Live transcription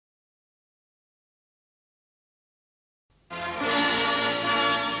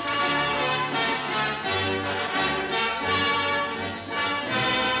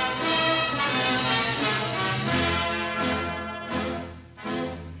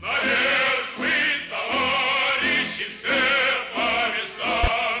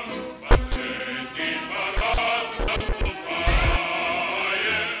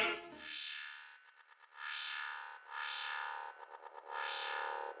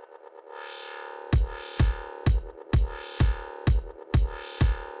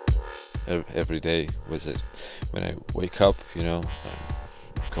every day. Was it when I wake up, I'm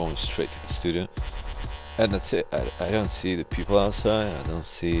going straight to the studio, and that's it. I don't see the people outside. I don't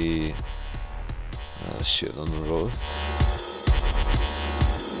see shit on the road.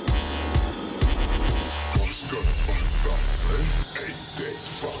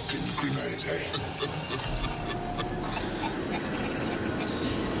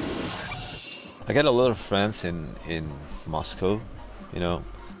 I got a lot of friends in Moscow,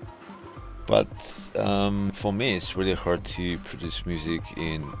 but for me it's really hard to produce music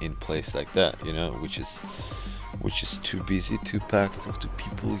in place like that, which is too busy, too packed of the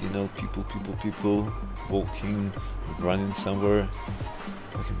people, people walking, running somewhere,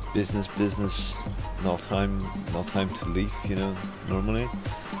 like a business, no time to leave, normally.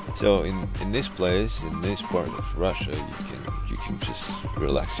 So in this place, in this part of Russia, you can just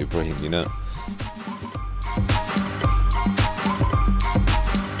relax your brain,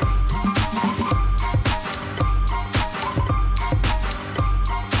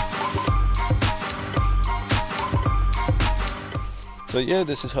 So yeah,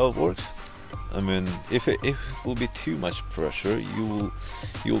 this is how it works. I mean, if it will be too much pressure, you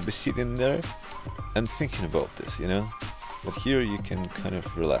will be sitting there and thinking about this, But here you can kind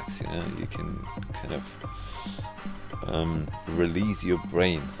of relax, You can kind of release your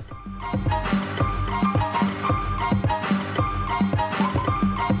brain.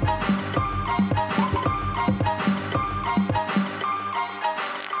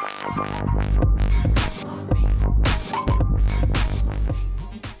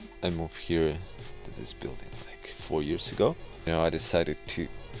 I moved here to this building like 4 years ago. I decided to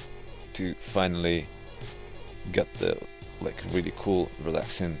finally get the really cool,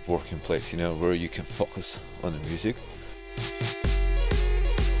 relaxing working place, where you can focus on the music.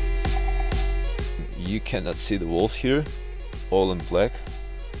 You cannot see the walls here, all in black,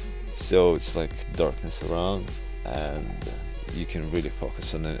 so it's like darkness around, and you can really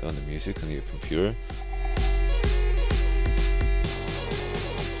focus on the music on your computer.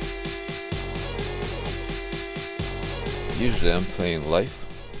 Usually I'm playing live,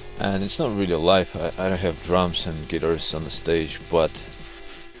 and it's not really live. I don't have drums and guitars on the stage, but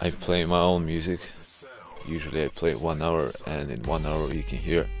I play my own music. Usually I play 1 hour, and in 1 hour you can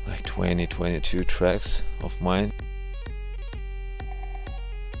hear like 22 tracks of mine.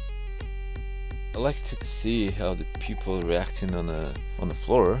 I like to see how the people reacting on the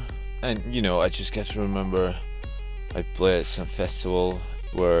floor, and I just get to remember I played at some festival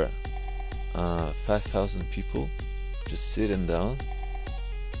where 5,000 people just sitting down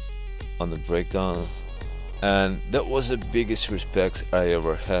on the breakdown, and that was the biggest respect I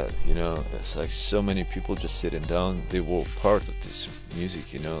ever had. It's like so many people just sitting down. They were part of this music,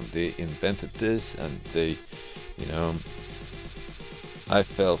 they invented this, and they, I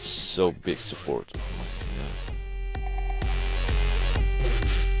felt so big support.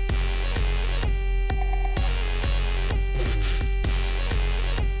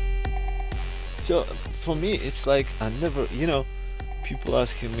 So for me, it's like I never, people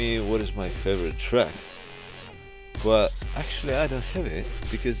asking me what is my favorite track, but actually I don't have it,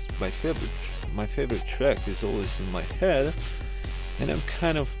 because my favorite track is always in my head, and I'm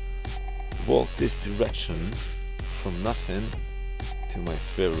kind of walk this direction from nothing to my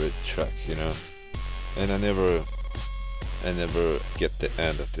favorite track, and I never get the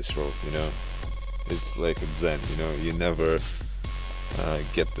end of this road, It's like a zen, you never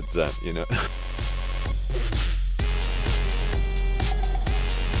get the zen,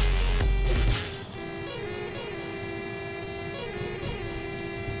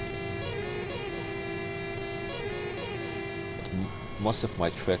 Most of my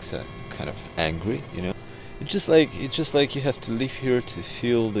tracks are kind of angry, It's just like you have to live here to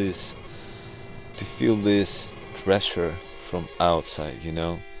feel this pressure from outside,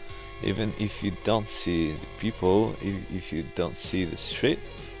 Even if you don't see the people, if you don't see the street,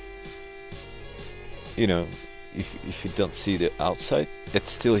 if you don't see the outside, it's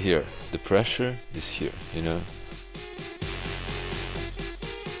still here. The pressure is here,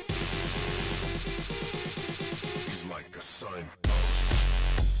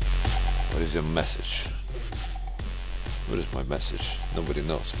 What is your message? What is my message? Nobody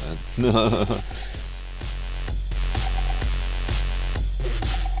knows, man.